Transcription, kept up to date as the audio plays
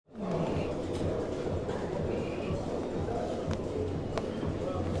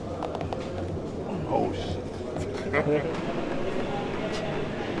I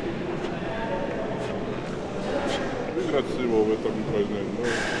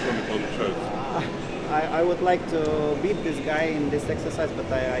would like to beat this guy in this exercise, but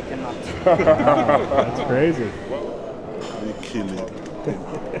I cannot. That's crazy. You kill him.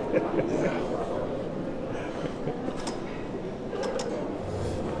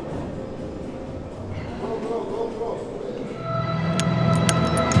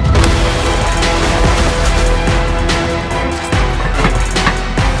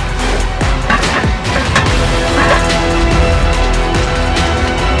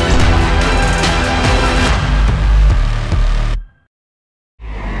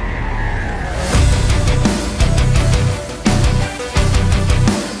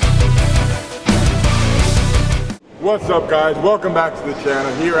 What's up, guys? Welcome back to the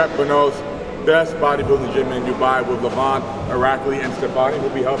channel here at Bono's best bodybuilding gym in Dubai with Levan, Irakli, and Stefani. We'll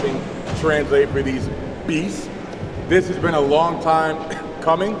be helping translate for these beasts. This has been a long time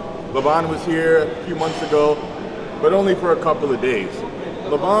coming. Levan was here a few months ago, but only for a couple of days.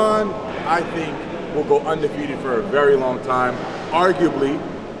 Levan, I think, will go undefeated for a very long time. Arguably,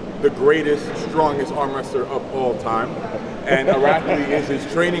 the greatest, strongest arm wrestler of all time. And Irakli is his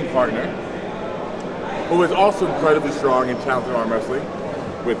training partner, who is also incredibly strong and talented arm wrestling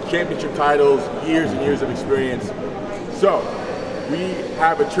with championship titles, years and years of experience. So, we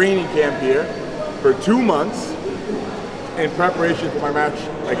have a training camp here for 2 months in preparation for my match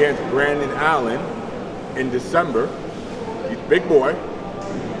against Brandon Allen in December. He's a big boy,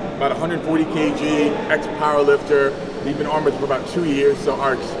 about 140 kg, ex-powerlifter. He's been arm wrestling for about 2 years, so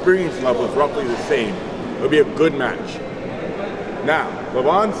our experience level is roughly the same. It'll be a good match. Now,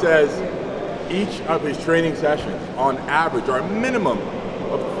 Levan says each of his training sessions, on average, are a minimum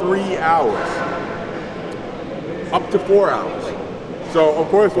of 3 hours, up to 4 hours. So, of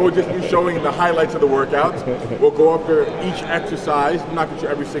course, we'll just be showing the highlights of the workouts. We'll go over each exercise. I'm not going to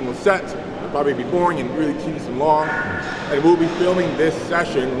show every single set. It'll probably be boring and really tedious and long. And we'll be filming this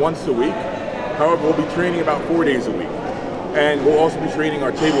session once a week. However, we'll be training about 4 days a week. And we'll also be training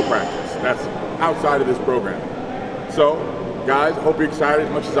our table practice. That's outside of this program. So, guys, I hope you're excited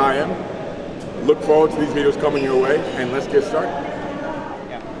as much as I am. Look forward to these videos coming your way, and let's get started.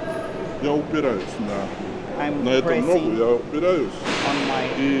 Я упираюсь на эту ногу, я упираюсь,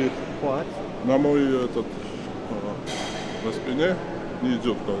 и на мой на спине не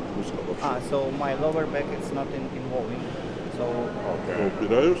идет нагрузка вообще. So my lower back is not involving. So Я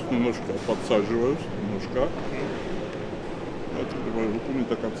упираюсь, немножко подсаживаюсь, немножко. Я открываю руку не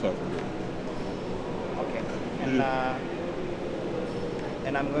до конца. Okay.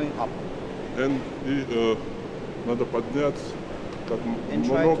 And I'm going up. И надо поднять как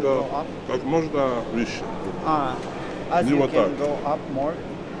много, как можно выше. As не you вот can так. go up more,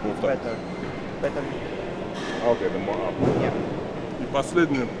 Вот it's так. better. Okay, the more up. Yeah. И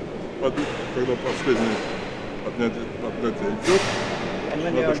последнее, когда последнее поднятие идет, And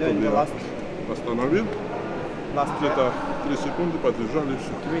when you надо, are doing чтобы the я last остановил, где-то 3 секунды подержали,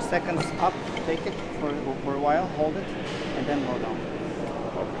 все. 3 seconds up, take it for a while, hold it, and then go down.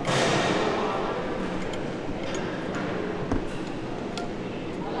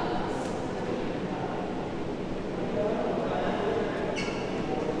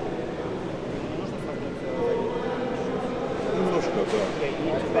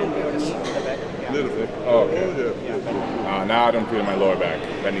 Oh, okay. Now I don't feel my lower back,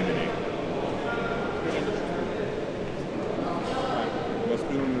 bending the knee.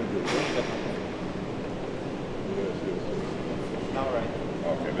 Now right.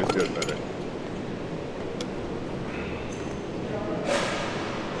 Okay, this feels better.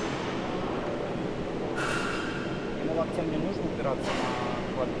 Ему локтем не нужно упираться на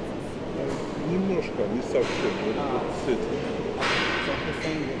квадрицепс? Немножко, не совсем, с этим. So he's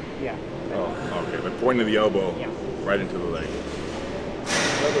saying that, yeah. Oh, okay, the point of the elbow right into the leg.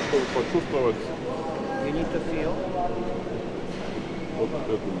 Надо, чтобы почувствовать You need to feel. вот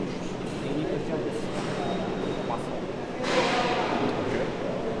эту мышцу. You need to feel this muscle.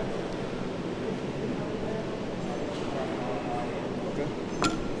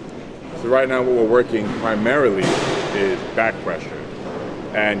 So right now what we're working primarily is back pressure.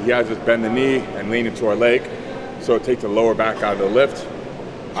 And he has us bend the knee and lean into our leg. So it takes the lower back out of the lift.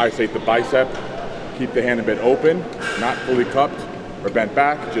 Isolate the bicep. Keep the hand a bit open, not fully cupped or bent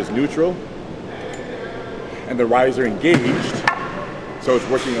back, just neutral. And the riser engaged. So it's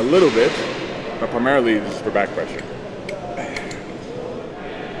working a little bit, but primarily this is for back pressure.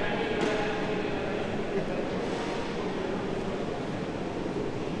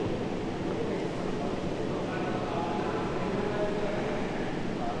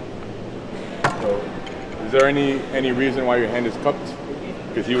 Is there any reason why your hand is cupped?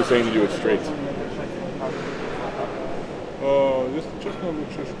 Because he was saying to do it straight. Если честно,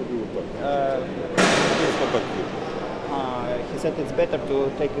 лучше, чтобы вот так. Так. He said it's better to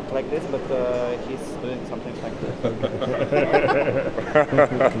take it like this, but he's doing something like this.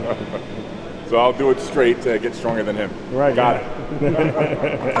 So I'll do it straight to get stronger than him. Right. Got it.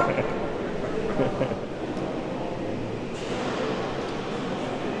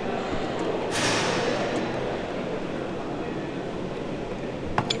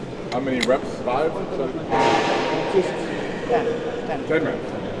 How many reps? 5? 10. 10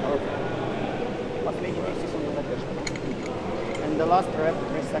 reps. And the last rep,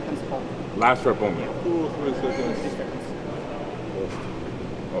 3 seconds hold. Last rep only. 2 3 seconds. 3 seconds.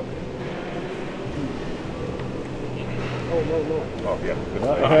 Okay. No. Oh, yeah.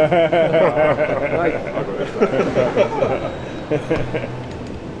 Right. I'll go this side.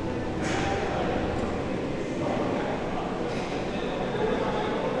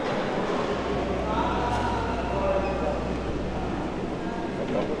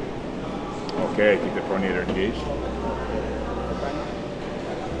 Okay, keep the pronator engaged.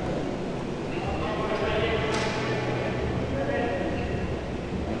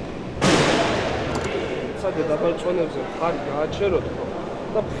 სადე დაბალწონებზე ხარი გააჩეროთ ხო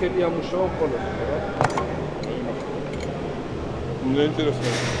და ხელი ამუშაო ხოლმე რა. Мне интересно.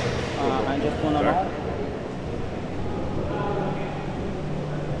 I just want to know.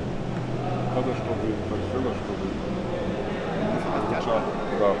 Надо, чтобы так было, чтобы лучше,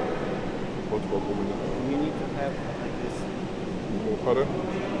 да, вот как у меня. You need to have like this. Ну, харе,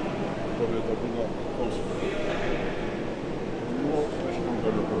 чтобы это было слишком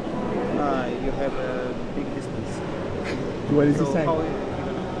далеко. You have a big distance. What is he So saying?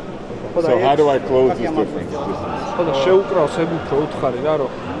 how So how do I close this difference? ხოდა შეუკრავს ებუფრო უთხარი რა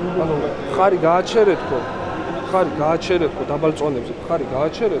რომ ანუ ხარი გააჩერეთ ხო ხარი გააჩერეთ ხო დაბალწონებზე ხარი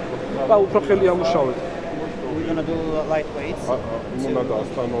გააჩერეთ ხო და უფრო ხელი ამუშავეთ. we're gonna do light weights. Ему надо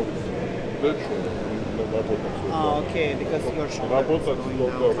остановить плечо, работать. Okay, because your shoulder is Работать going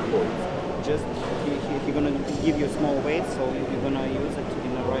только down. вплоть. Just he gonna give you small weight, so you're gonna use it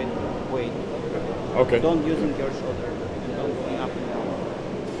in the right way. Okay. Don't using your shoulder and don't going up and down.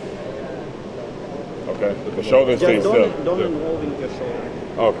 Okay. The shoulder stays Just still. don't involving your shoulder.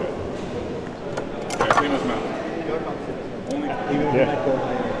 Okay. Same as now. You're not only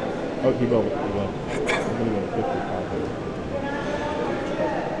Yeah. Oh, he will. I'm gonna go to 55.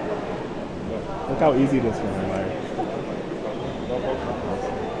 Look how easy it is for him, Larry.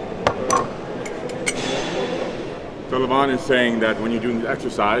 So Levan is saying that when you're doing the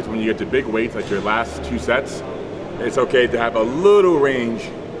exercise, when you get to big weights, like your last 2 sets, it's okay to have a little range,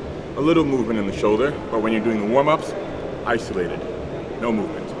 a little movement in the shoulder, but when you're doing the warm-ups, isolated, no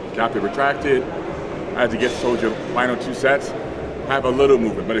movement. Cap it retracted. As it gets towards your final 2 sets, have a little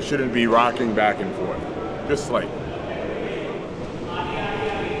movement, but it shouldn't be rocking back and forth, just slight.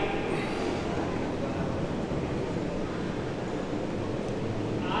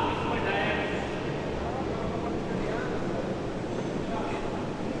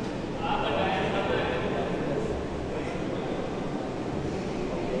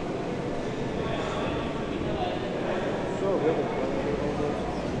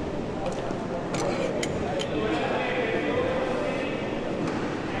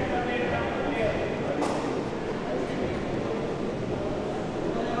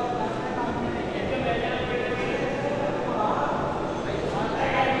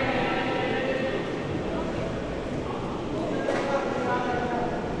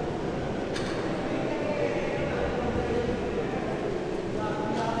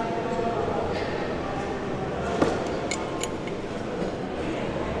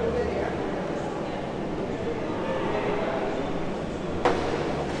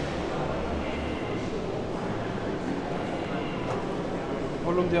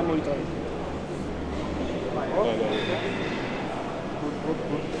 ბოლომდე ამოიტანე.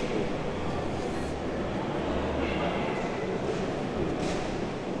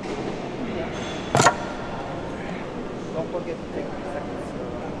 Don't forget to take 3 seconds.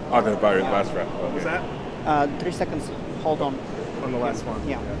 Oh, the very last rep. Okay. What's that? 3 seconds. Hold on. On the last one.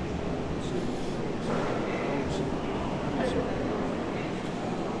 Yeah.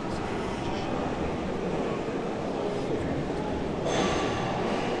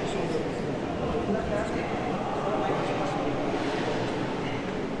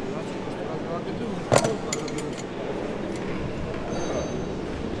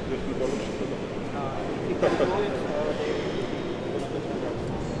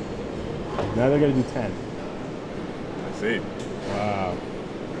 Now they're gonna do 10. I see. Wow.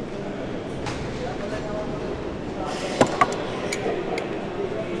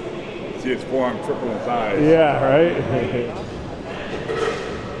 See his forearm triple in size. Yeah, right?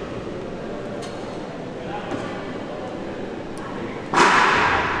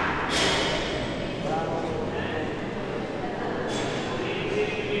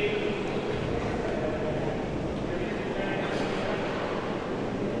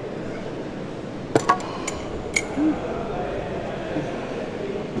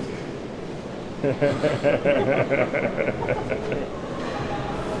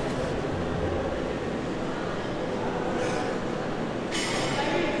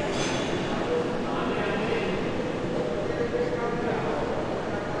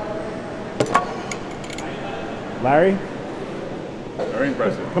 Larry? Very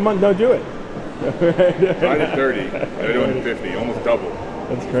impressive. Come on, no, do it. I did 30. They're doing 50, almost double.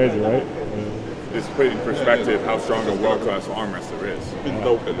 That's crazy, right? This put in perspective how strong a world-class arm wrestler is.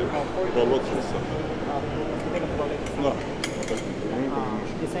 No.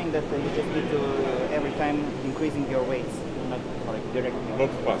 He's saying that you just need to every time increasing your weights, not like directly, Not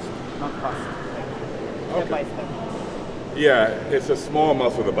fast. not fast, step by step. Yeah, it's a small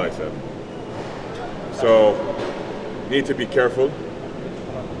muscle, the bicep. So, need to be careful.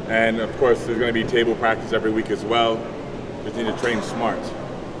 And of course, there's going to be table practice every week as well. Just need to train smart.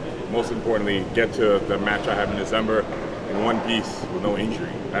 Most importantly, get to the match I have in December in one piece with no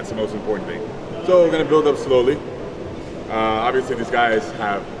injury. That's the most important thing. So we're going to build up slowly. Obviously, these guys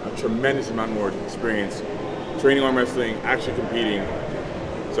have a tremendous amount more experience training arm wrestling, actually competing.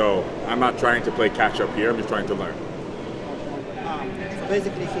 So I'm not trying to play catch up here. I'm just trying to learn. So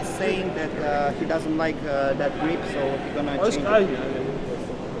basically, he's saying that he doesn't like that grip, so he's gonna change it.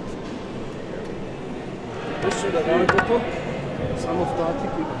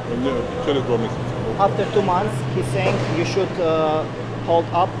 After 2 months, he's saying you should hold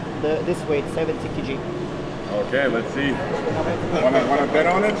up this weight, 70 kg. Okay, let's see. Want to bet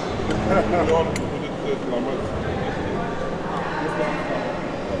on it?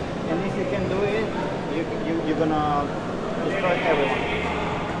 And if you can do it, you're gonna destroy everyone.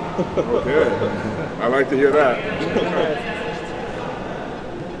 Good. I like to hear that.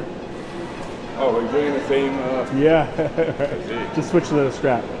 Oh, we're doing the same. Yeah. Just switch to the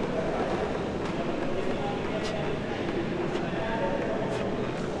strap.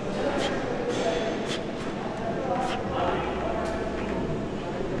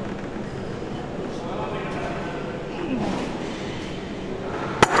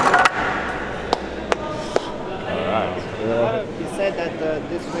 He said that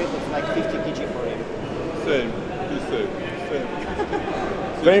this weight is like 50 kg for him. Same. He said. Same.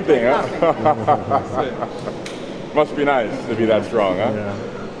 Same thing, huh? Same. Must be nice to be that strong, huh?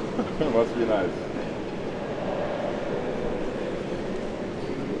 Yeah. Must be nice.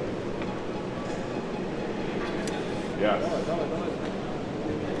 Yes.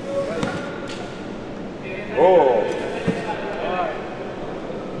 Oh.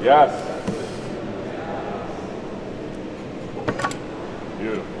 Yes.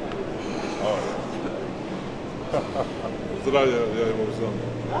 Beautiful. Oh. Zdravlje, ja imam znam.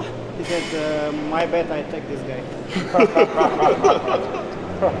 He said, my bet I take this guy.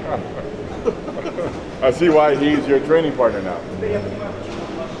 I see why he's your training partner now.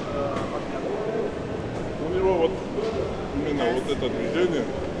 У него вот именно вот это движение,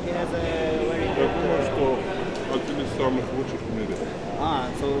 He has a very я good... думаю, что один из самых лучших в мире.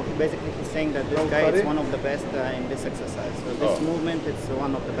 So basically he's saying that this guy is one of the best in this exercise. So this movement, it's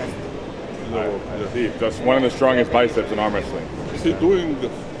one of the best. Yeah. I see. Just one of the strongest biceps in arm wrestling. Is he doing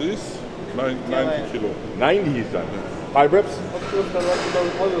this? 90 kilo. 90 he's done. 5 reps?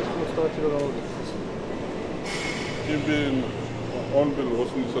 Он был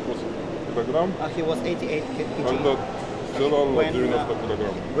 88 килограмм, He was 88 когда kg сделал when, 90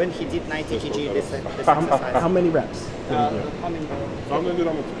 килограмм. when he did 90 kg this How exercise. many reps? How many? How many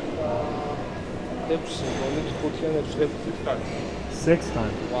rounds? 6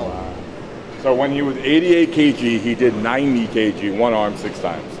 times. So when he was 88 kg, he did 90 kg, one arm 6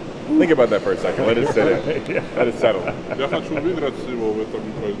 times. Think about that for a second. Let it sit in. Let it settle. Я хочу выиграть его в этом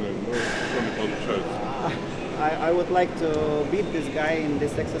упражнении, но что не получается. I would like to beat this guy in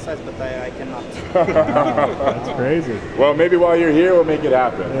this exercise, but I cannot. That's crazy. Well, maybe while you're here, we'll make it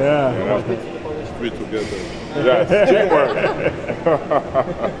happen. Yeah. You know? We together. Yes, teamwork.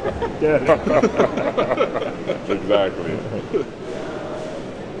 Yeah. Exactly.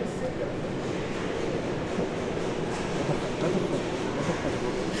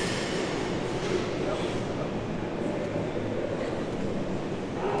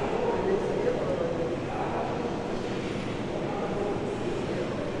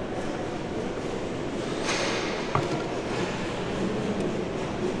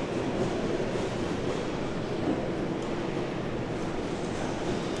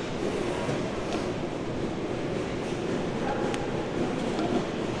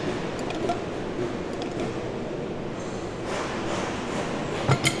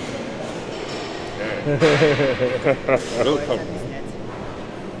 Welcome.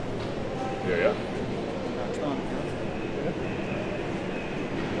 Yeah, yeah.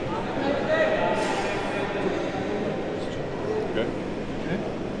 Okay.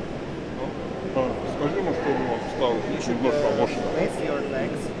 Скажи ему, что он встал немножко, может, Raise your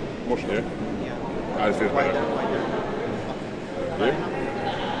legs. может, Yeah. Yeah. а здесь Wider, понятно. wider. Yeah.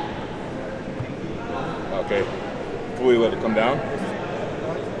 Okay. Fully let it come down.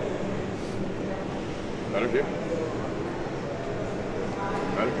 Better here.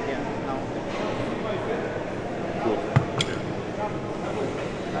 Better. Yeah. Now. Cool.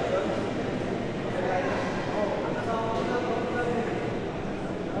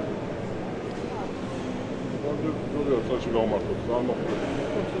 Duruyor, saçı olmak yok. Sağ olmak yok.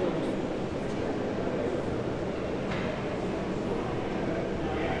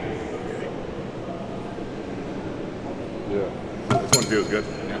 Yeah. This one feels good.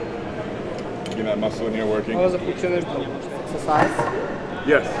 Yeah. Getting that muscle in here working. ყველაზე ფუნქციონირებს. Exercise.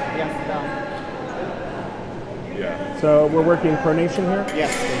 Yes. Yes. Down. Yeah. So we're working pronation here?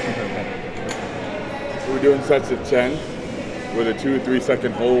 Yes. We're doing sets of 10 with a 2-3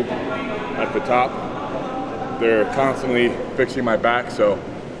 second hold at the top. They're constantly fixing my back so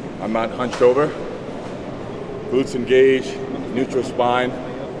I'm not hunched over. Glutes engaged, neutral spine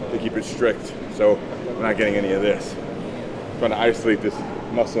to keep it strict so we're not getting any of this. Trying to isolate this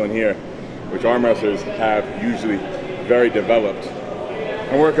muscle in here, which arm wrestlers have usually very developed.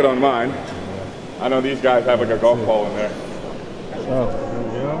 I'm working on mine. I know these guys have like a golf ball in there. Oh,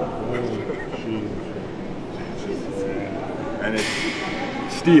 yeah. And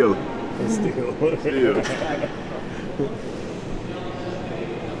it's steel. Steel. Steel.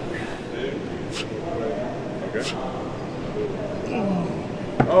 Okay.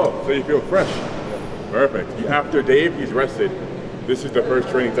 Oh, so you feel fresh. Perfect. After Dave, he's rested. This is the first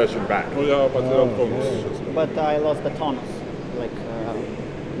training session back. Ну я потерял тонус. But I lost the tonus. Like,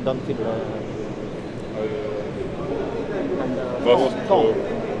 don't feel and Lost pump.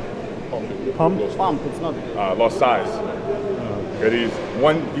 Pump? Pump. It's not. lost size. Good.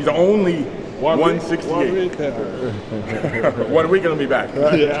 He's only 168. 1 week. 1 week and he'll be back.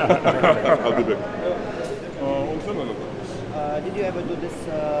 I'll be back. Он все надо. Did you ever do this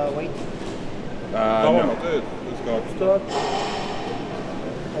weight? No. Start.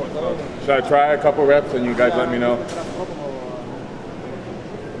 Should I try a couple reps and you guys let me know?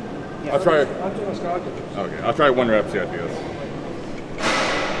 I'll try. Okay, I'll try 1 rep. See how it feels.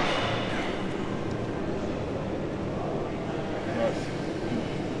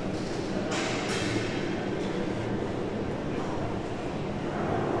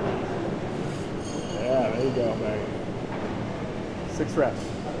 Yeah, there you go, man. 6 reps.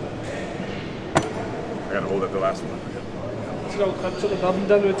 I gotta hold up the last one. ცოტა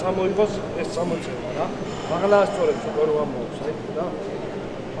დაბნდანვე წამოიღოს ეს წამოწევა რა. მაღლა ასწორებს როგორ ამოობს, აი და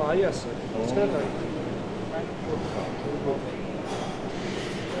აი ასე. ცოტა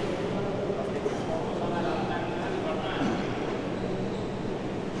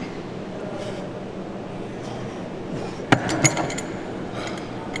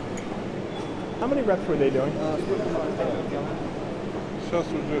How many reps were they doing? Сейчас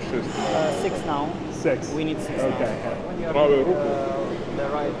уже 6. 6 now. 6. We need 6 Okay. now. Правую руку. The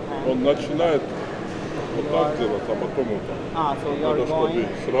right hand. Он начинает вот так делать, а потом вот так. So you are Надо, чтобы going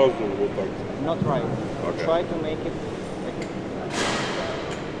сразу вот так. not right. Okay. Try to make it. Like,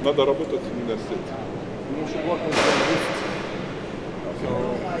 Надо работать именно с этим. you should work with the wrist. So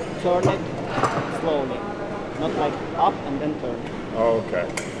turn it slowly, not like up and then turn. Oh, okay.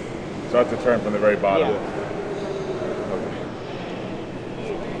 So I have to turn from the very bottom. Yeah. Okay.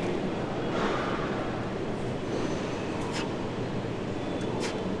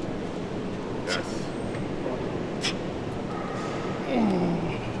 Yes.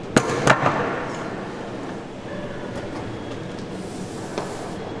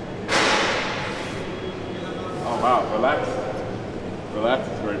 Oh wow, relax. Relax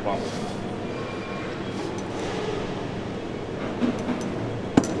is very fun.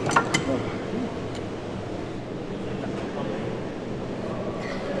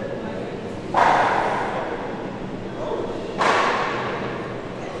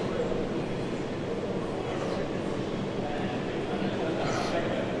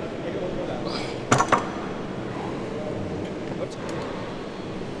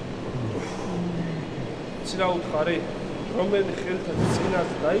 ცირა უთხარი რომელი ხელთან წინას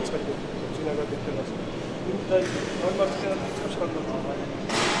დაიწყეთ წინა გადახდას და ნორმალურად დაიწყებს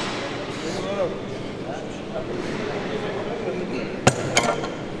ხალხი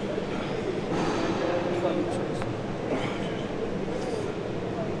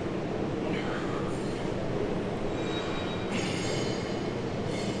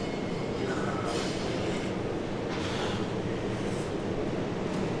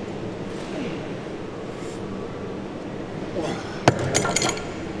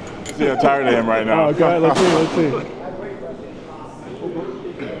Honestly, I'm tired of him right now. Oh, okay, let's see.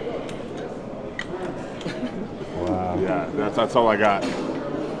 Wow. Yeah, that's all I got.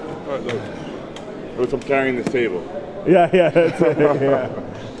 Lewis, I'm carrying this table. Yeah, that's it. Yeah.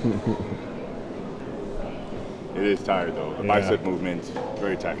 It is tired though. The bicep movement's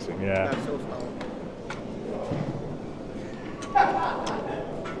very taxing. Yeah. That's so slow.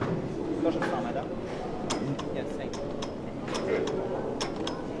 Тоже самое, да? Yes, same.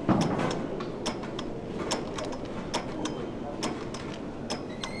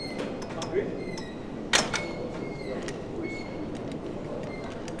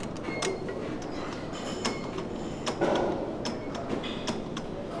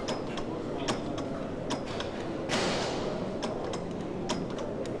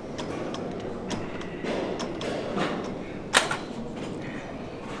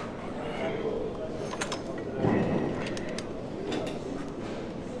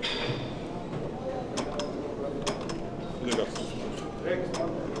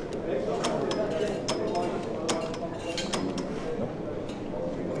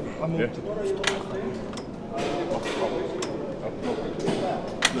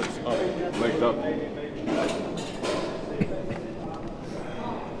 Legs up.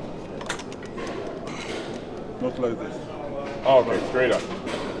 Not like this. Oh, okay, straight up.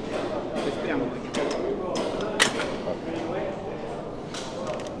 Прямо.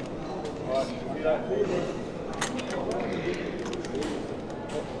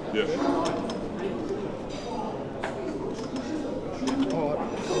 Yes.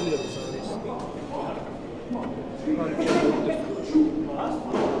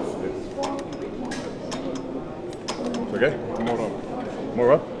 Okay? More up.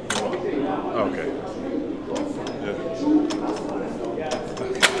 More up? Okay. Yeah.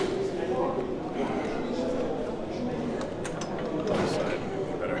 This side,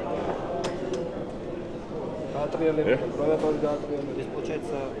 better. Гаатрიალები, გადაწყობი გааტრიალები. То есть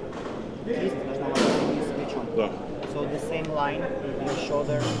получается кисть должна быть вниз с плечом. Да. So the same line with the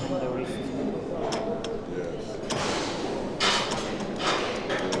shoulder and the wrist. Yes.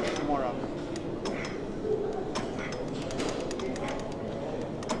 More up.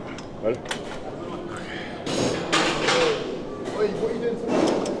 Better?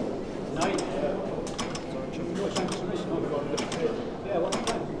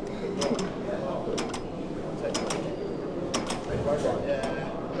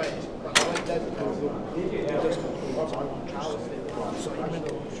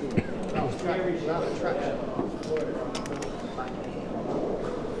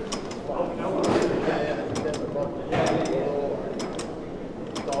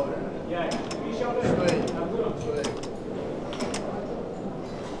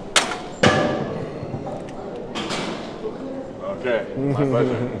 Okay, my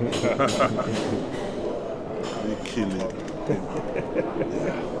pleasure. We kill it.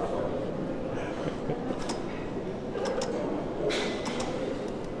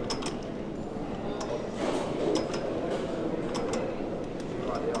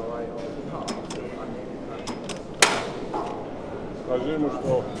 Скажи ему,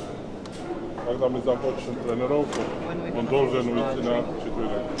 что когда мы закончим тренировку, он должен уйти на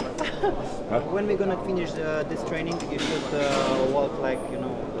четвереньки. When we're gonna finish this training, you should walk like, you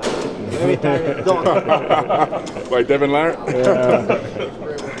know, like very tired dog. Like Devin Larratt?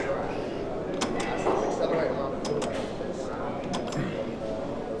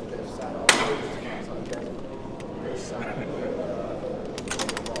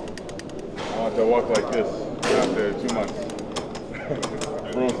 I want to walk like this after 2 months.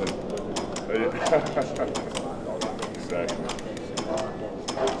 Frozen. Exactly.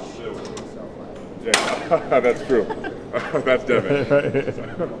 Yeah, that's true. That's Devin.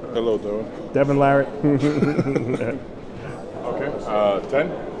 Hello, Devin. Devin Larratt. Okay,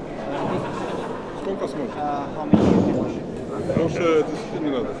 10? Сколько смотришь? How many you can watch? Больше 10 не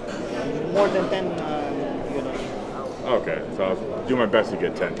надо. More than 10, you know. Okay, so I'll do my best to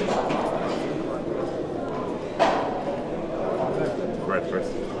get 10. Right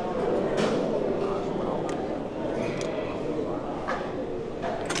first.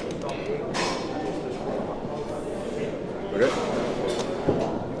 Okay.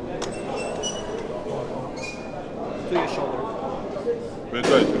 To your shoulder.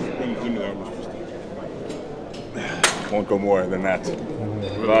 Дайте секунду, меня выпусти. Won't go more than that.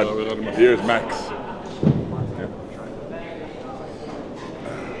 Here's max.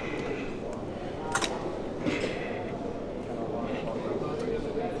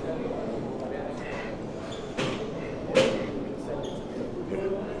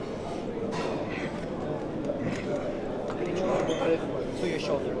 To your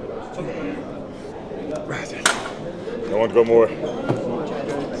shoulder. So want to go more.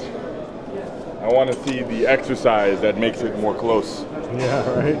 I want to see the exercise that makes it more close. Yeah,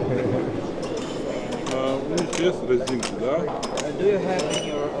 right. У них есть резинки, да? Do you have in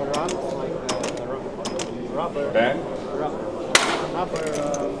your runs like rubber? Band? Rubber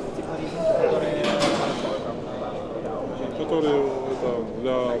типа резинки, Которые это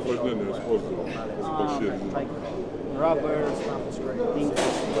для упражнения используют. like rubber things.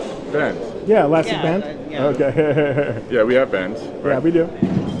 Bands. Yeah, elastic Yeah, band. yeah. Okay. Yeah, we have bands. Yeah, we do.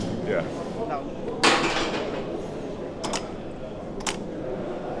 Yeah. No.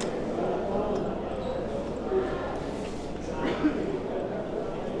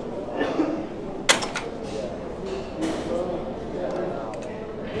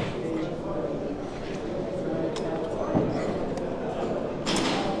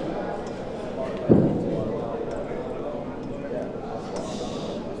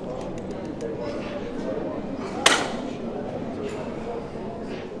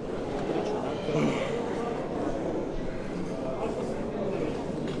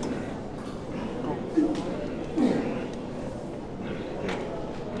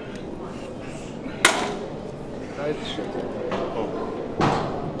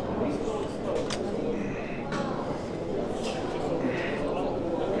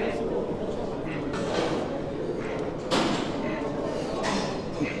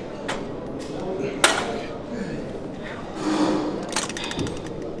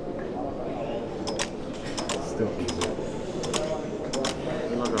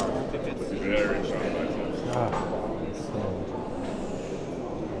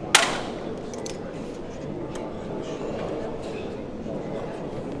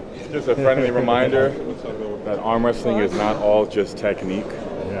 Just a friendly reminder that arm wrestling is not all just technique.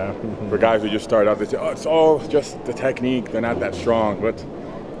 Yeah. For guys who just start out, they say, oh, it's all just the technique, they're not that strong. But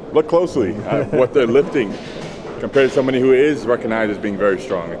look closely at what they're lifting compared to somebody who is recognized as being very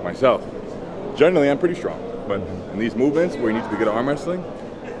strong, like myself. Generally, I'm pretty strong, but in these movements where you need to be good at arm wrestling,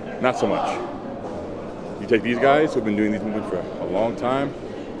 not so much. You take these guys who've been doing these movements for a long time,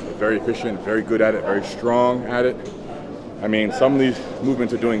 they're very efficient, very good at it, very strong at it. I mean, some of these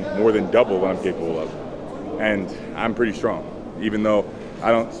movements are doing more than double what I'm capable of. And I'm pretty strong. Even though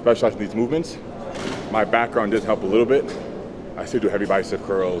I don't specialize in these movements, my background does help a little bit. I still do heavy bicep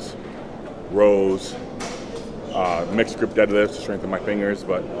curls, rows, mixed grip deadlifts to strengthen my fingers,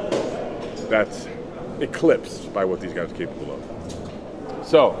 but that's eclipsed by what these guys are capable of.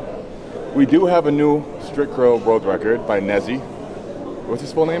 So, we do have a new strict curl world record by Nezi. What's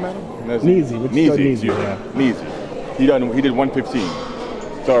his full name, Adam? Neezy. Neezy, Yeah. Neezy. He did 115.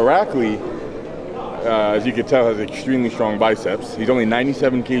 So Irakli, as you can tell, has extremely strong biceps. He's only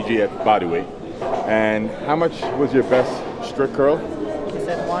 97 kg at body weight. And how much was your best strict curl? He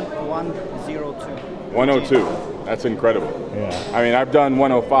said 102. 102. That's incredible. Yeah. I mean, I've done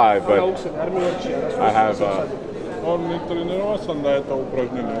 105, but I have. Он не тренировался на это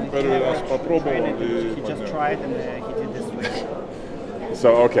упражнение, он первый раз попробовал и He just понял. tried and he did this way.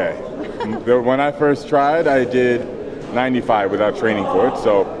 So okay, when I first tried, I did 95 without training for it.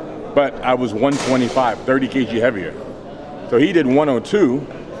 So, but I was 125, 30 kg heavier. So he did 102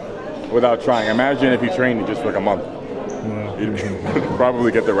 without trying. Imagine if he trained just for like a month. He'd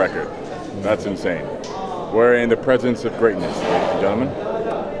probably get the record. That's insane. We're in the presence of greatness, ladies and gentlemen.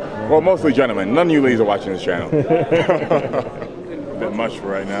 Well, mostly gentlemen. None of you ladies are watching this channel. A bit much for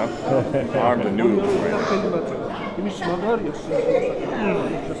right now. Arms and noodles right now.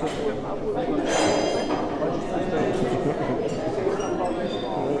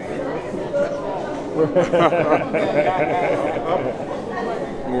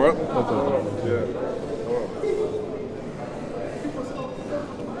 What?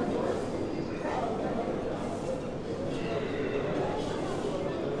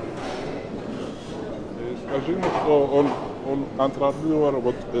 Скажи ему, что он контролировал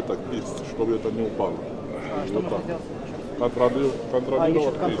вот это кисть, чтобы это не упало. Что Вот нужно так. сделать? You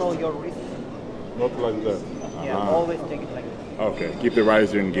Контролировать should control кисть. your wrist. Not like that. Yeah, always take it like that. Okay, keep the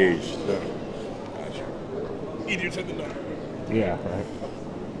riser engaged. Yeah, right.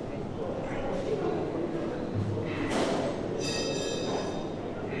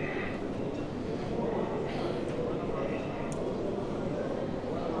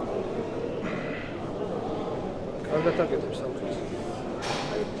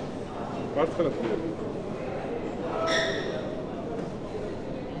 What's that?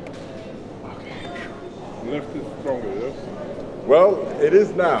 Left is stronger, yes? Well, it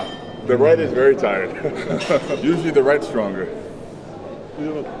is now. The right is very tired. Usually the right's stronger.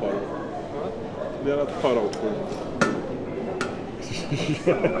 You're not power. They're not power.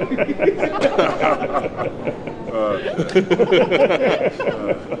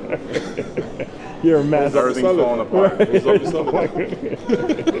 You're a mess. Everything's falling apart.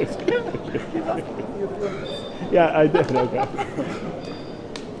 Yeah, I did. Okay.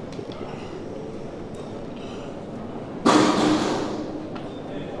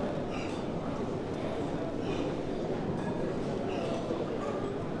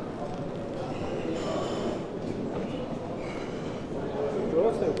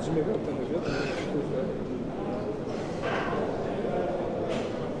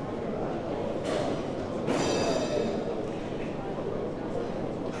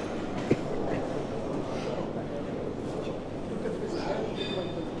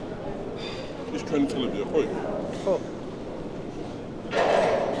 ის ჩვენი წლებია, ხო? ხო.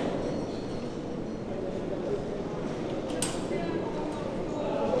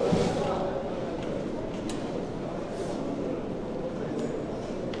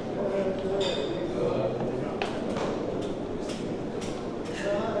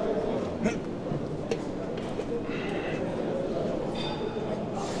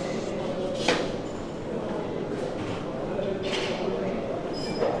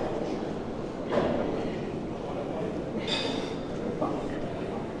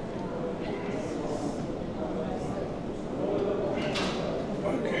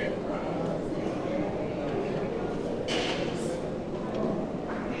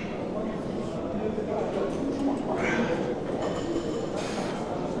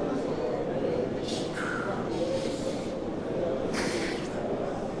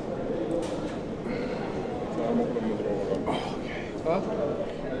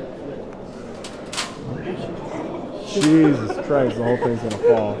 Jesus Christ, the whole thing's gonna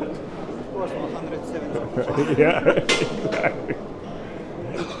fall. Of course, 170. Yeah, exactly.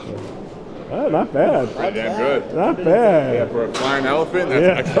 Oh, not bad. Pretty damn good. Not bad. Yeah, for a flying elephant,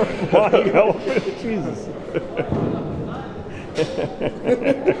 that's excellent. Flying elephant. Jesus.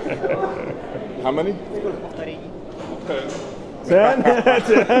 How many? Повторение. 10? 10?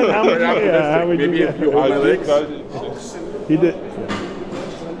 How many? Yeah, how many? Maybe if you hold my legs. He did.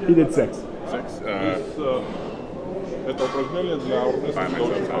 He did 6. 6. Это упражнение для By myself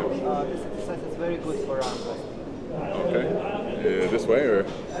очень now. хорошее. This exercise is very good for arm wrestling. Okay. This way or?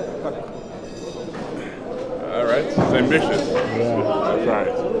 All right. It's ambitious. Yeah. That's right.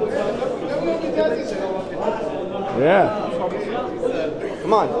 Yeah.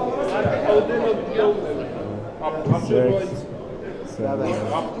 Come on. 6, 7,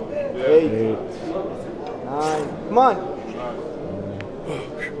 8, 8. 9. Come on.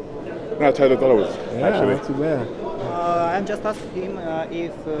 Not tighter than I was. Yeah, Actually. not too bad. I'm just asking him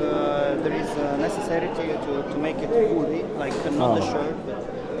if there is a necessity to make it fully, like not a shirt, but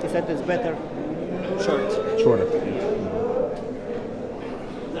he said it's better shirt. Shorter.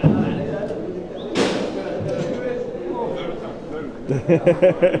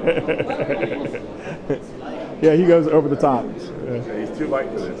 Yeah, he goes over the top. Yeah, he's too light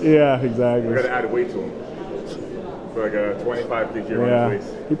for this. Yeah, We exactly. gotta add weight to him. For like a 25 kg Yeah, on his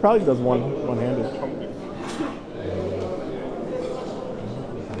waist. he probably does one-handed.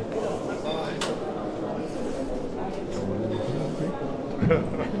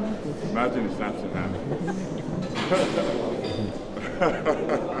 Imagine he snaps in half.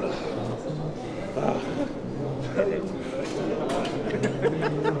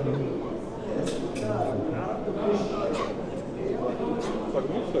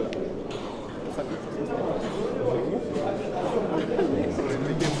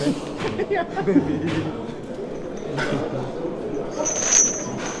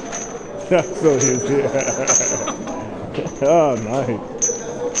 So he is, yeah. Oh, nice.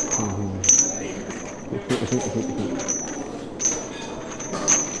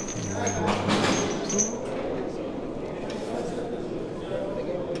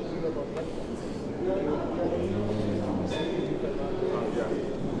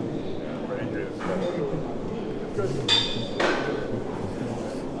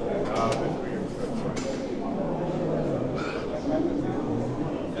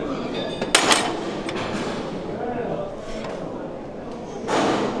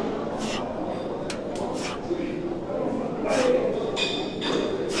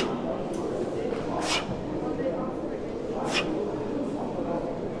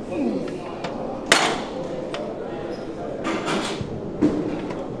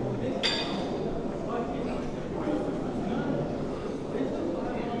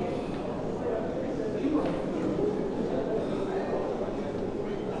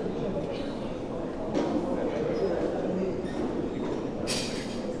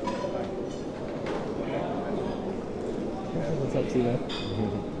 What's up, Tina?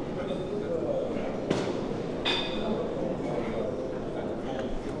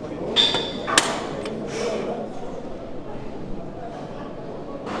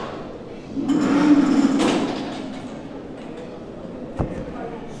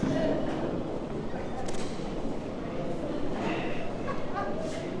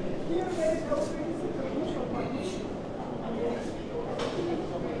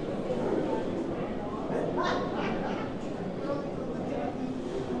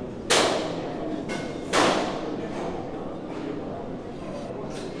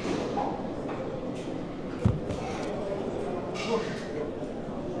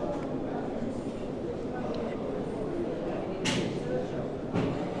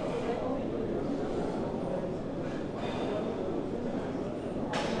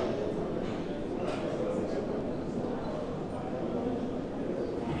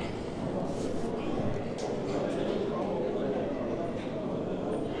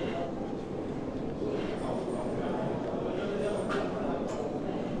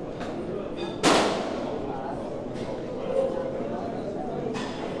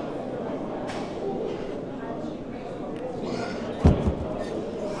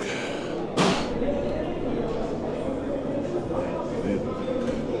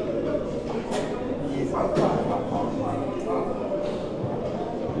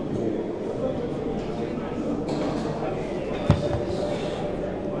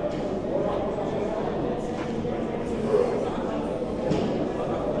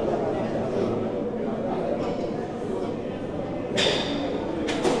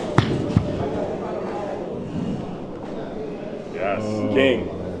 Yes, King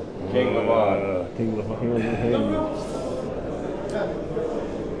Levan. King Levan.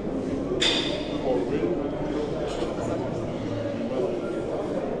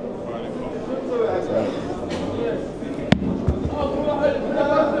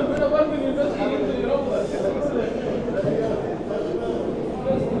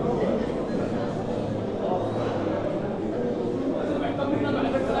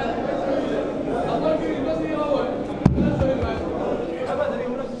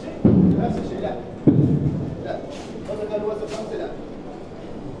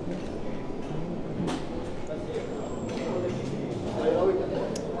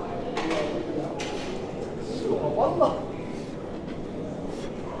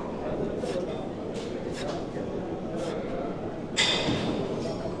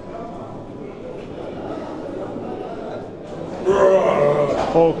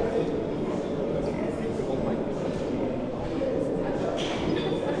 Hulk.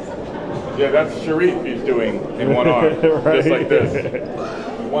 Yeah, that's Sharif he's doing in one arm, Right. just like this.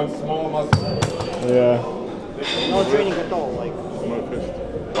 One small muscle. Yeah. No training at all. Like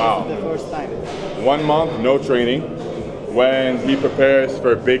Wow. the first time. 1 month, no training. When he prepares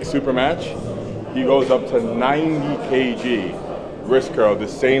for a big super match, he goes up to 90 kg wrist curl the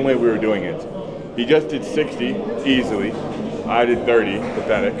same way we were doing it. He just did 60 easily. I did 30,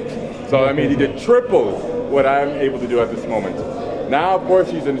 pathetic. So I mean, he did triple what I'm able to do at this moment. Now, of course,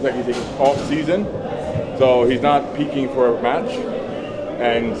 he's in the second off season, so he's not peaking for a match,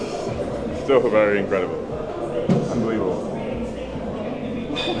 and still very incredible, unbelievable.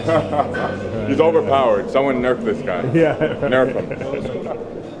 He's overpowered. Someone nerf this guy. Yeah. Nerf him.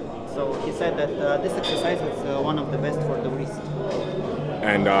 So he said that this exercise is one of the best for the wrist.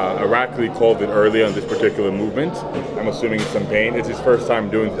 And Irakli called it early on this particular movement. I'm assuming it's some pain. It's his first time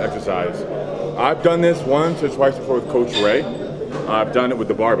doing this exercise. I've done this once or twice before with Coach Ray. I've done it with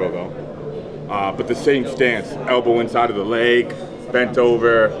the barbell though. But the same stance, elbow inside of the leg, bent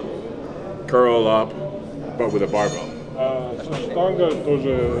over, curl up, but with a barbell. Штанга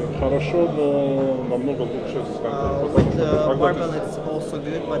тоже хорошо, но намного лучше с хантелем. With the barbell it's also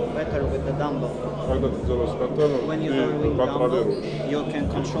good, but better with the dumbbell. Когда ты делаешь хантелем, When you're ты doing dumbbell, контролируешь. you can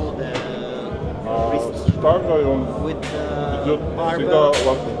control the А wrist. с штангой он With the идет всегда barbell, в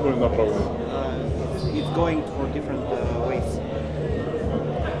одном направлении. it's going for different ways.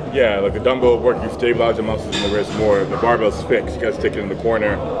 Yeah, like the dumbbell work, you stabilize the muscles in the wrist more. The barbell's fixed, you gotta stick it in the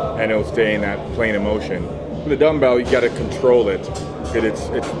corner and it'll stay in that plane of motion. With the dumbbell, you gotta control it because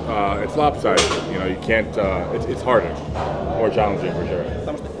it's lopsided. You know, you can't. It's harder, more challenging for sure.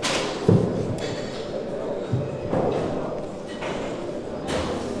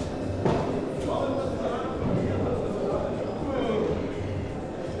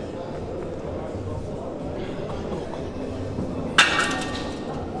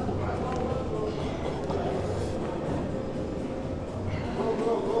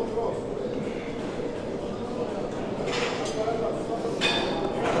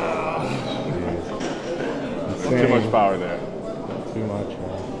 Too much power there. too much.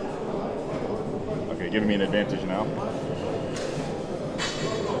 Okay, giving me an advantage now.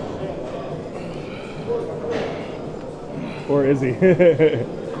 Or is he?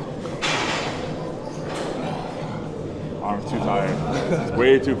 Arm's too tired. It's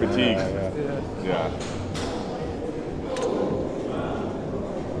way too fatigued. Yeah.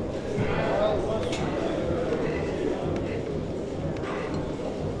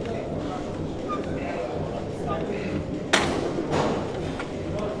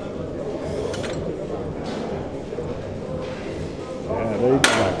 Yeah, there you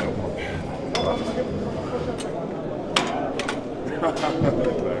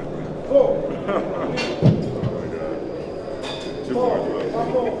go. Two more.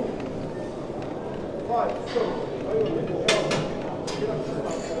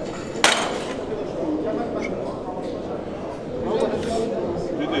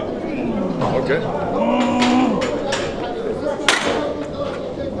 Okay.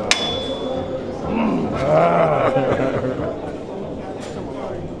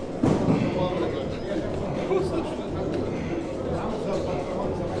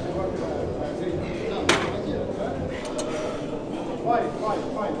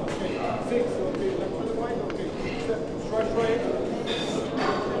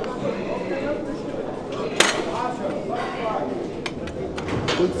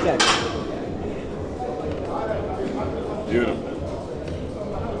 Good sketch. Beautiful.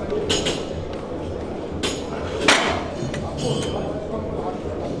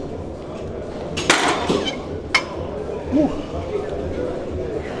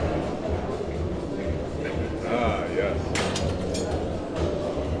 Ah, yes.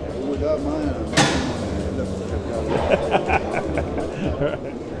 Without mine,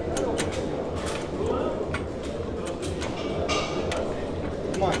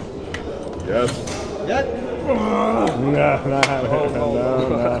 Come on. Yes. Yeah. No.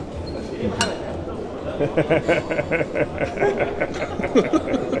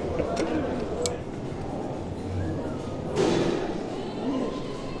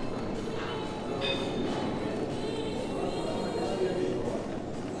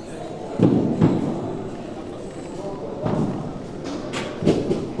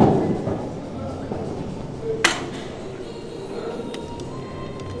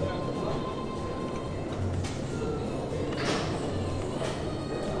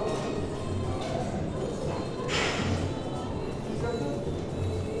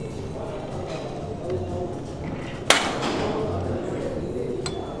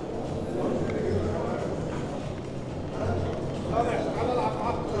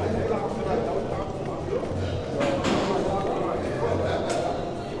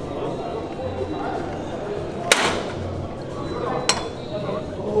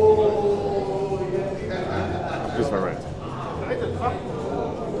 Just my right.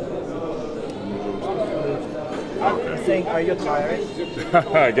 Saying, are you tired?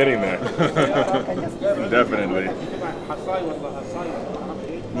 Getting there. Definitely.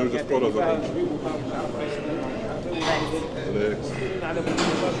 No już sporo zakończył. Lex.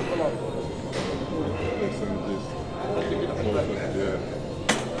 Yeah.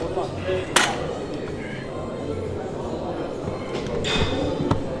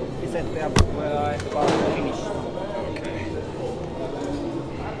 He said we are about to finish.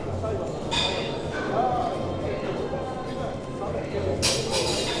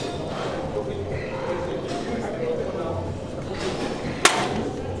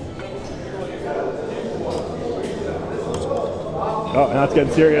 Oh, now it's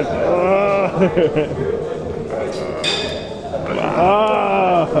getting serious. Oh,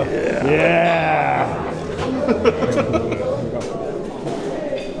 oh. Yeah.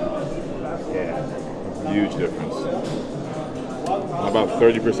 Huge difference. About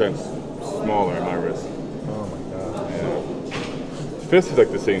 30% smaller in my wrist. Oh my god. Yeah. Fist is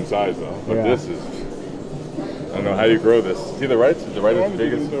like the same size though, but Yeah. this is. I don't know how you grow this. See the right? Is the right as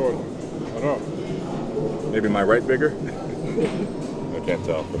big as? I don't know. Maybe my right bigger? I can't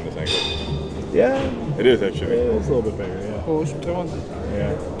tell from this angle. Yeah, It is actually. it's a little bit bigger. Yeah.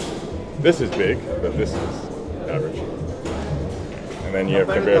 Yeah. This is big, but this is average. And then you have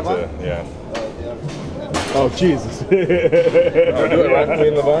compared to Oh Jesus. Oh, do it right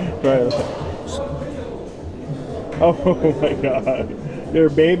between Levan? Right. Oh my god. You're a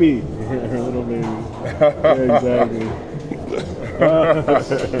baby. You're a little baby. Yeah, exactly.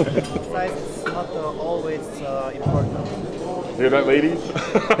 Size is not always important. Hear that, ladies?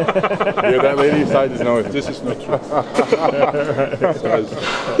 Hear that, ladies? Size is no. This is not true. Size.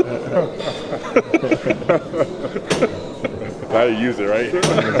 How to use it, right?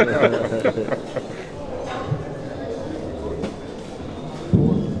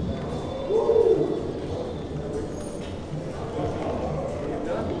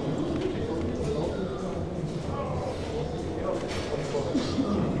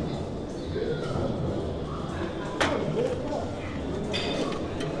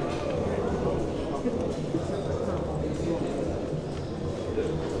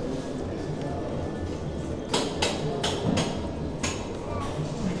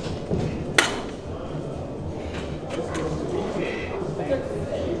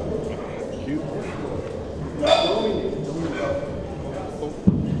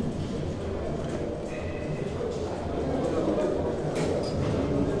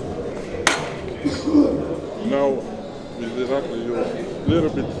 Exactly, you little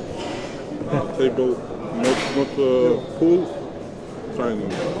bit table, not full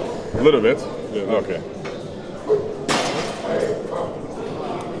training. A little bit? Yeah. Okay.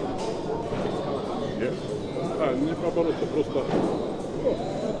 Yeah. Не побороться, просто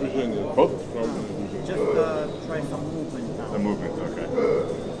движение. Both? Just try some movement now. The movement, okay.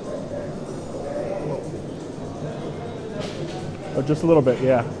 Oh, just a little bit,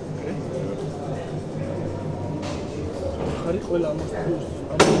 yeah.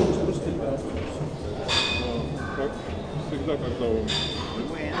 Как всегда, когда он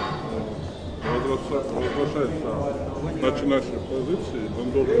возвращается в начинающей позиции,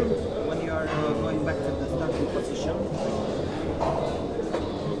 он должен When you are going back to the starting position,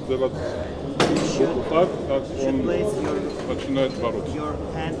 сделать you руку так, как should он place начинает бороться. your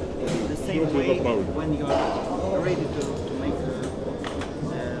hand the same way when you are ready to make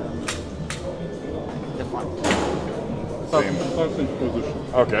the fight. Same. Starting position.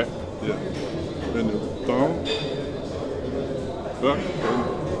 Okay. Yeah. When you down, back, and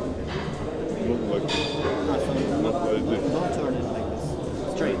move like this. So not, like this. don't turn it like this.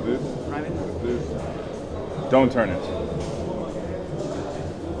 Straight. Like this. Driving. Like this. Don't turn it.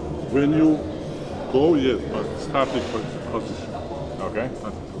 When you go, yes, but starting position. Okay.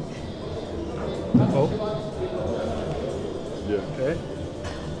 Oh, Yeah. okay.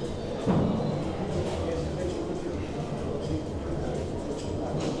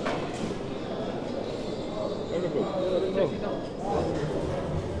 Very good.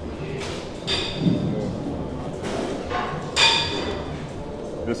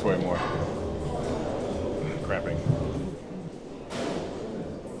 This way more. Cramping.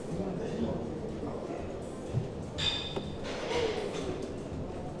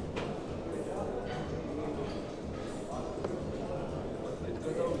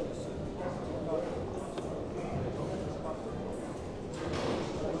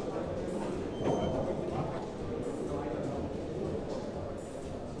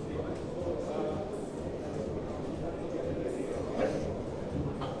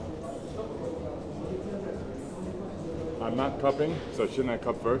 I'm not cupping, so shouldn't I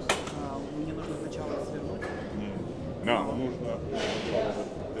cup first? Мне нужно сначала свернуть. No. Нужно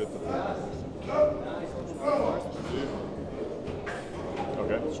это.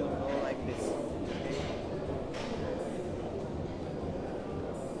 Okay. It should go like this.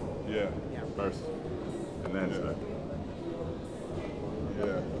 Yeah. Yeah. First. And then Yeah.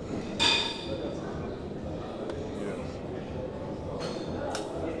 Yeah.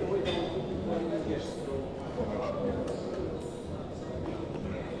 Yes.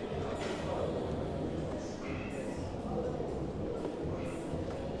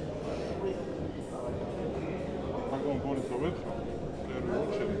 Как он борется в этом, в первую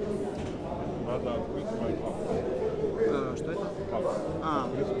очередь, надо открыть свой палец. Что это? Палец.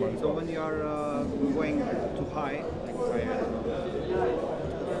 Открыть свой So when you are going too high, like fire,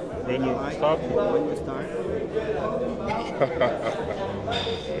 When you high, start, when you start,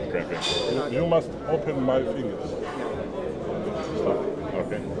 Cramping. you must open my fingers. Start.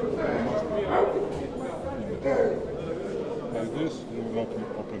 Okay. Like this, you will not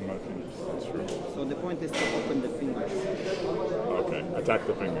open my fingers. That's true. so the point is to open the fingers. Okay. Attack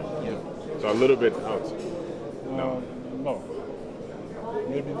the finger. So a little bit out. No. No.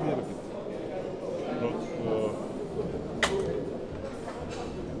 Maybe a little bit. Not.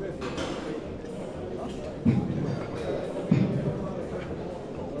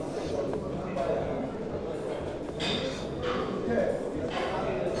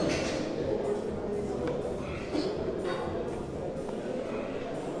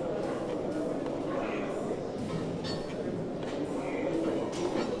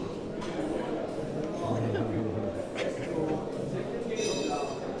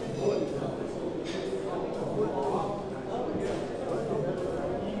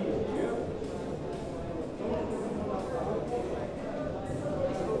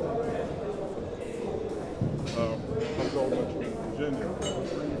 Когда он начнет движение,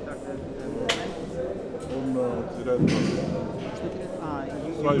 он теряет You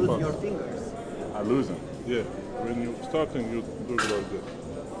Свои lose пальцы. your fingers. I lose them. Yeah, when you starting, you do like this.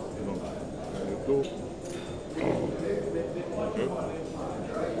 No. And you do. Okay.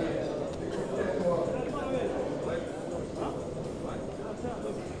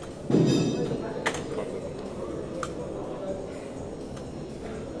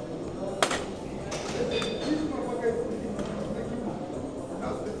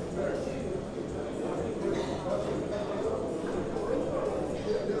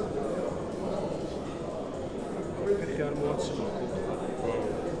 Ეხი არ მოაცილო.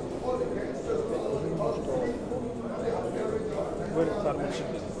 ვერ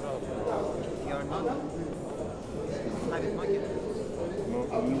წარმოცინებ რა. You're not having market. Но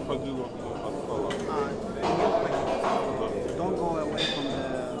не ходила от стола. Don't go away from the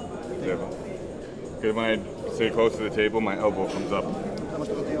Yeah. Because when I stay close to the table, my elbow comes up. потому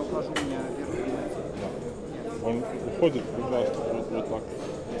что когда я ухожу, у меня вверх поднимается. Он уходит ужасно, вот так.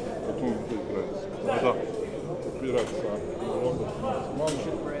 Потом упирается. Надо упираться.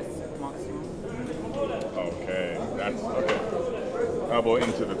 Press maximum. Okay, that's okay. Elbow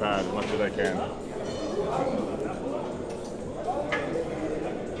into the pad as much as I can.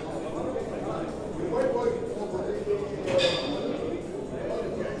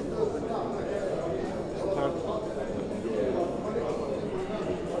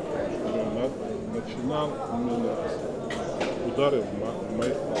 Начинал именно удары в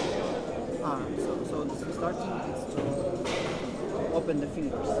моих пальцах. So the starting is to open the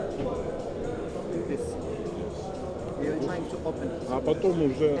fingers. Like this. You're trying to open it. А потом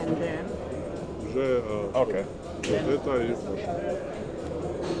And then уже Okay. вот это и пошло.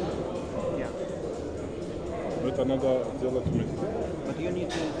 yeah. Это надо делать вместе. But you need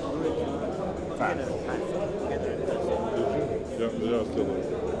to do it together. Fast. Together. Я сделаю.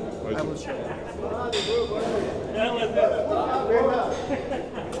 I will show you.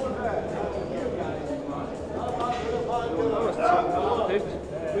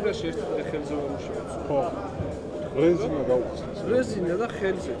 პირაში ერთ დღე ხელზე ვიმუშავებ. ხო. რეზინა გაუხსნეს. რეზინა და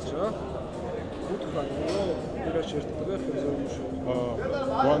ხელზეც რა. უთხარი რომ პირაში ერთ დღე ხელზე ვიმუშავებ.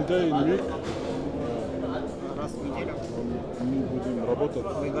 One day in week Раз в неделю. мы будем работать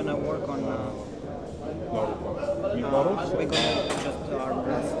We're gonna work on на руках. Не бороться, we're gonna just arm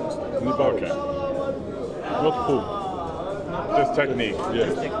rest. не бороться. Not pull. Just technique.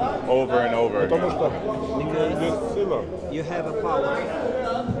 Yes. Over and over. Потому что у него есть сила. You have a power,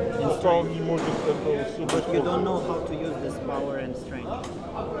 Просто он не может эту силу but you don't использовать. know how to use this power and strength.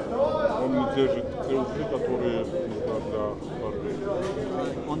 Он не держит те узлы, которые нужны для борьбы.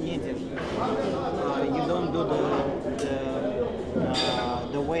 On needed. You don't do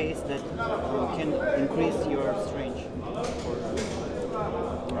the ways that can increase your strength.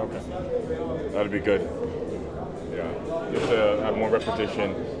 Okay. That'd be good. Yeah. Just to have more repetition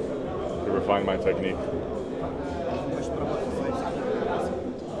to refine my technique. Можешь поработать со своей техникой.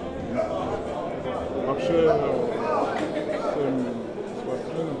 Вообще, всем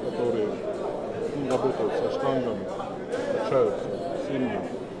спортсменам, которые работают со штангами, общаются с ними,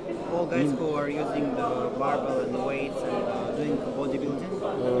 All guys who are using the barbell and weights and doing bodybuilding,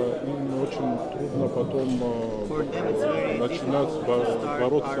 им очень трудно потом for them it's very начинать difficult to start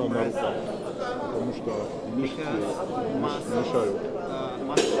бороться arm на wrestling руках, потому что мышцы because мешают.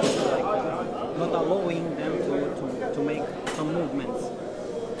 muscles like not allowing them to make some movements.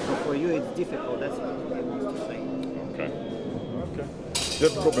 So for you it's difficult. That's what he wants to say. Okay. Okay.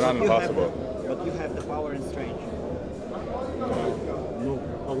 Difficult but not impossible. But you have the power and strength. Ну,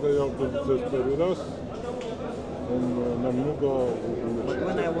 когда я был здесь первый раз, он намного But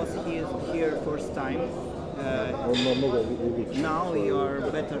when I улучшился. was here first time, Он намного улучшился. now you are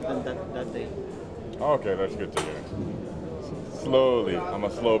better than that day. Okay, that's good to hear. Slowly. I'm a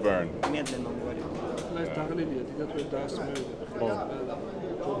slow burn. Медленно он говорит. ეს დაღლილია, დიდად ვერ დაასმევია.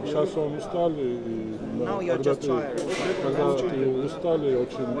 Сейчас он устал, и Now you're когда just tired. когда ты устал, и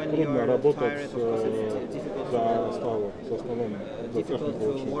очень When трудно you're работать tired, of course, it's difficult за столом, за столом. За Difficult технику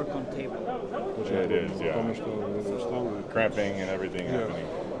to очень, work on table. очень Yeah, it трудно, is, yeah. потому что устал. Cramping and everything Yeah. happening.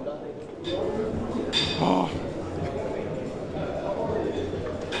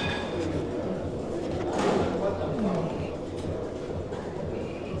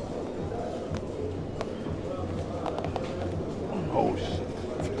 Oh shit.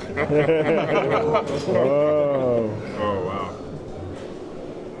 Oh wow.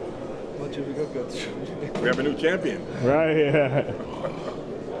 What you got? We have a new champion. Right, yeah.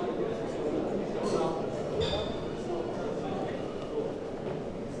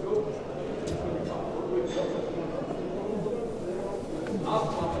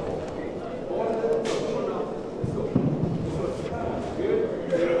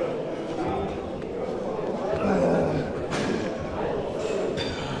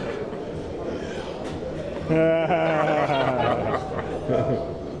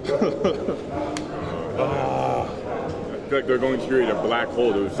 I feel like they're going to create a black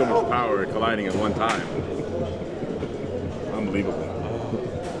hole. There was so much power colliding at one time. Unbelievable.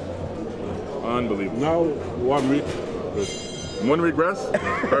 Unbelievable. Now 1 week. 1 week rest?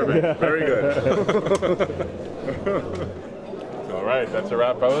 Perfect. Very good. All right, that's a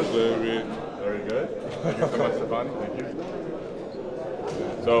wrap, fellas. Very good. Thank you so much, Stefan. Thank you.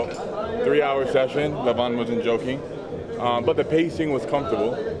 So, 3-hour session. Levan wasn't joking. But the pacing was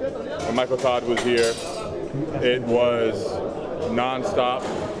comfortable. When Michael Todd was here, it was non-stop,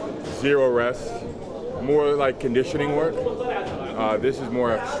 zero rest, more like conditioning work. This is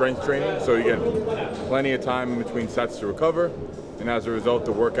more strength training, so you get plenty of time in between sets to recover, and as a result,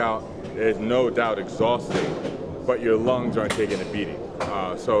 the workout is no doubt exhausting, but your lungs aren't taking a beating.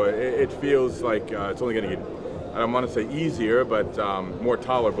 So it feels like it's only going to get, I don't want to say easier, but more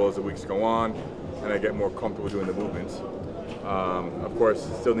tolerable as the weeks go on, and I get more comfortable doing the movements. Of course,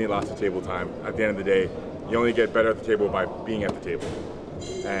 still need lots of table time. At the end of the day, you only get better at the table by being at the table.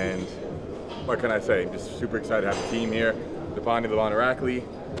 And what can I say? I'm just super excited to have the team here. Levan, Irakli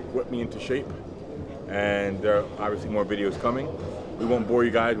whipped me into shape, and there are obviously more videos coming. We won't bore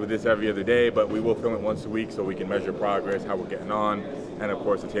you guys with this every other day, but we will film it once a week so we can measure progress, how we're getting on, and of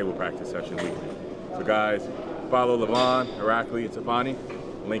course the table practice session weekly. So guys, follow Levan, Irakli, and Stefani.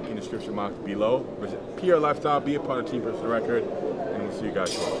 Link in the description box below. Visit PR Lifestyle, be a part of Team Versus the Record, and we'll see you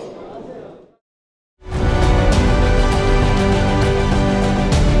guys tomorrow.